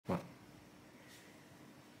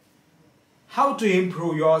how to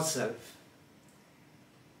improve yourself.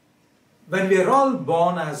 When we are all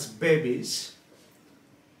born as babies,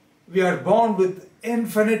 we are born with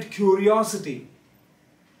infinite curiosity,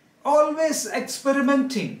 always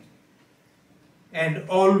experimenting and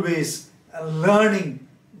always learning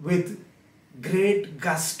with great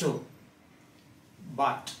gusto.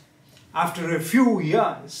 But after a few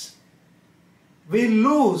years, we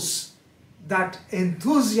lose that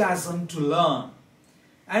enthusiasm to learn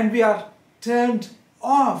and we are turned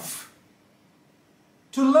off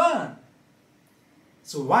to learn.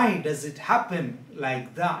 So why does it happen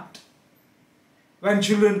like that? When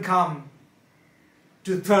children come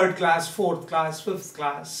to 3rd class, 4th class, 5th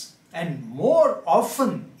class, and more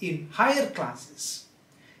often in higher classes,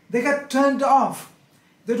 they get turned off.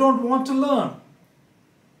 They don't want to learn.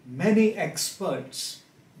 Many experts,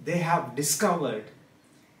 they have discovered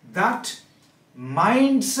that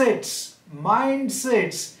mindsets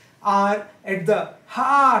are at the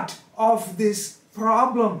heart of this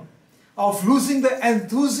problem of losing the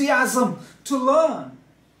enthusiasm to learn.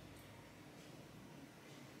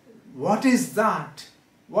 What is that?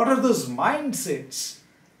 What are those mindsets?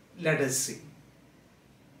 Let us see.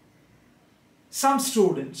 Some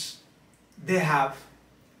students, they have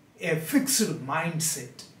a fixed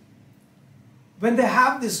mindset. When they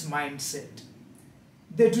have this mindset,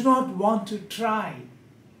 they do not want to try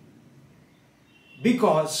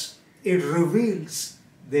because it reveals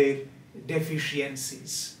their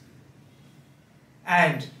deficiencies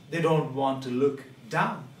and they don't want to look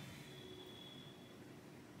down.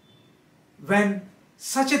 When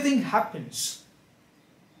such a thing happens,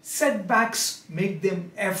 setbacks make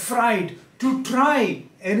them afraid to try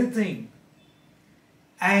anything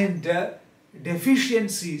and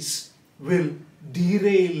deficiencies will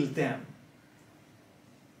derail them.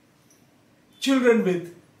 Children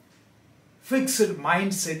with fixed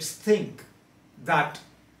mindsets think that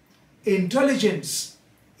intelligence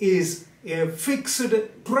is a fixed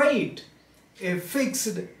trait, a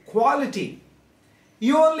fixed quality.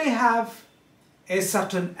 You only have a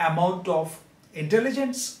certain amount of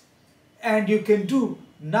intelligence and you can do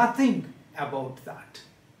nothing about that.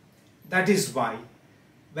 That is why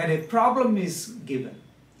when a problem is given,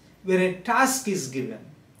 when a task is given,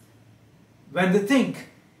 when they think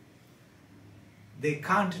they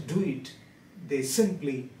can't do it, they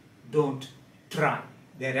simply don't try.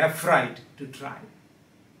 They're afraid to try.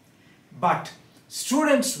 But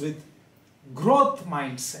students with growth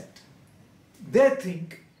mindset, they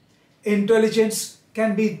think intelligence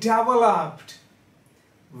can be developed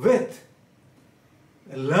with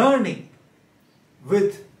learning,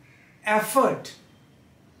 with effort,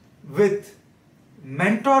 with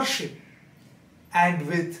mentorship, and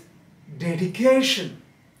with dedication.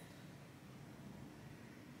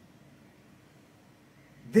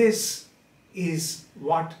 This is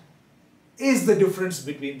what is the difference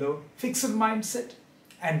between the fixed mindset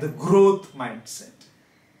and the growth mindset.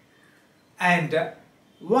 And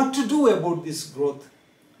what to do about this growth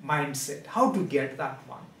mindset? How to get that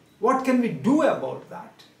one? What can we do about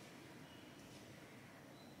that?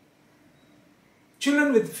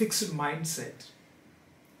 Children with fixed mindset,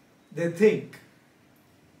 they think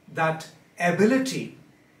that ability,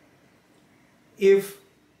 if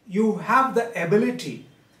you have the ability,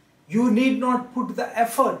 you need not put the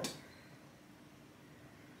effort.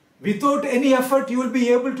 Without any effort, you will be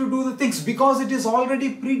able to do the things because it is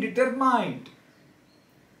already predetermined.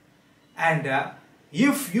 And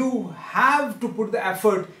if you have to put the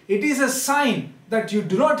effort, it is a sign that you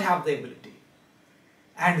do not have the ability.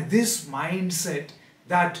 And this mindset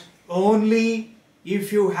that only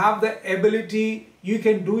if you have the ability, you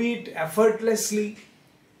can do it effortlessly,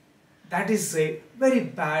 that is a very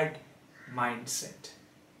bad mindset.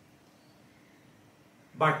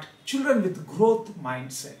 But children with growth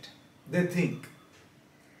mindset, they think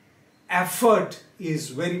effort is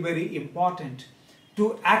very, very important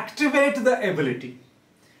to activate the ability.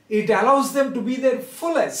 It allows them to be their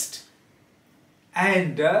fullest.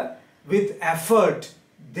 And with effort,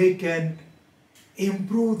 they can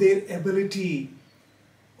improve their ability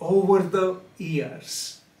over the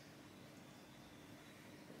years.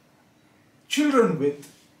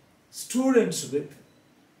 Students with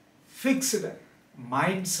fixed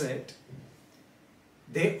mindset,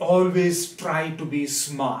 they always try to be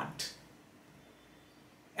smart.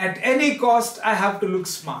 At any cost, I have to look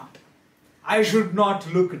smart. I should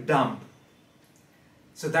not look dumb.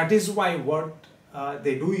 So that is why what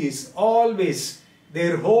they do is always,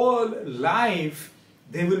 their whole life,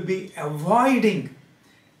 they will be avoiding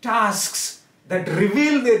tasks that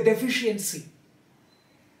reveal their deficiency.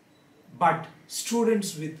 But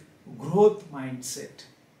students with growth mindset,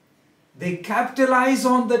 they capitalize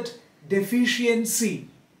on that deficiency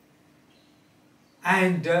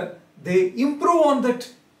and they improve on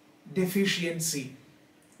that deficiency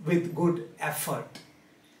with good effort.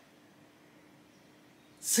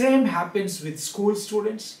 Same happens with school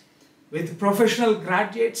students, with professional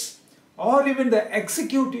graduates, or even the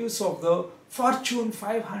executives of the Fortune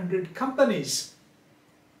 500 companies.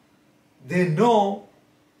 They know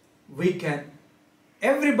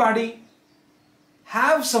everybody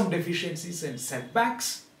have some deficiencies and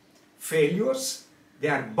setbacks, failures. They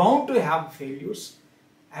are bound to have failures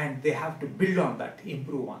and they have to build on that,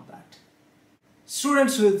 improve on that.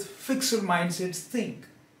 Students with fixed mindsets think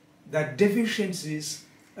that deficiencies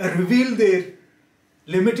reveal their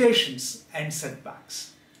limitations and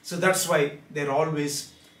setbacks. So that's why they're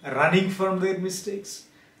always running from their mistakes,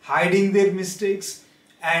 hiding their mistakes,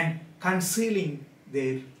 and concealing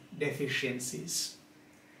their deficiencies.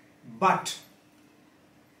 But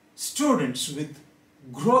students with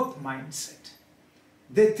growth mindset,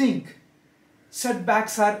 they think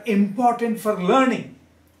setbacks are important for learning.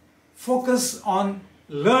 Focus on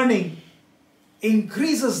learning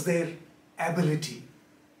increases their ability.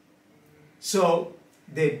 So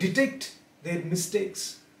they detect their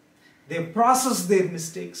mistakes, they process their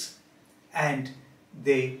mistakes, and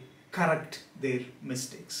they correct their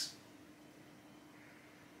mistakes.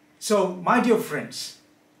 So, my dear friends,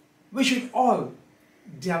 we should all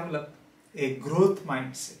develop a growth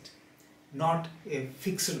mindset, not a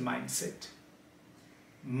fixed mindset.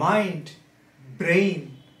 Mind,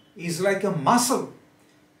 brain is like a muscle.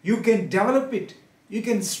 You can develop it, you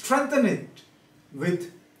can strengthen it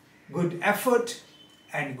with good effort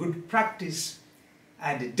and good practice,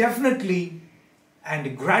 and definitely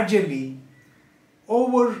and gradually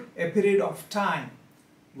over a period of time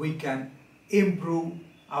we can improve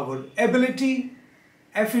our ability,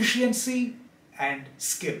 efficiency and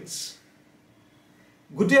skills.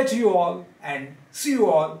 Good day to you all and see you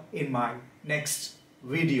all in my next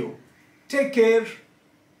video. Take care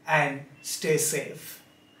and stay safe.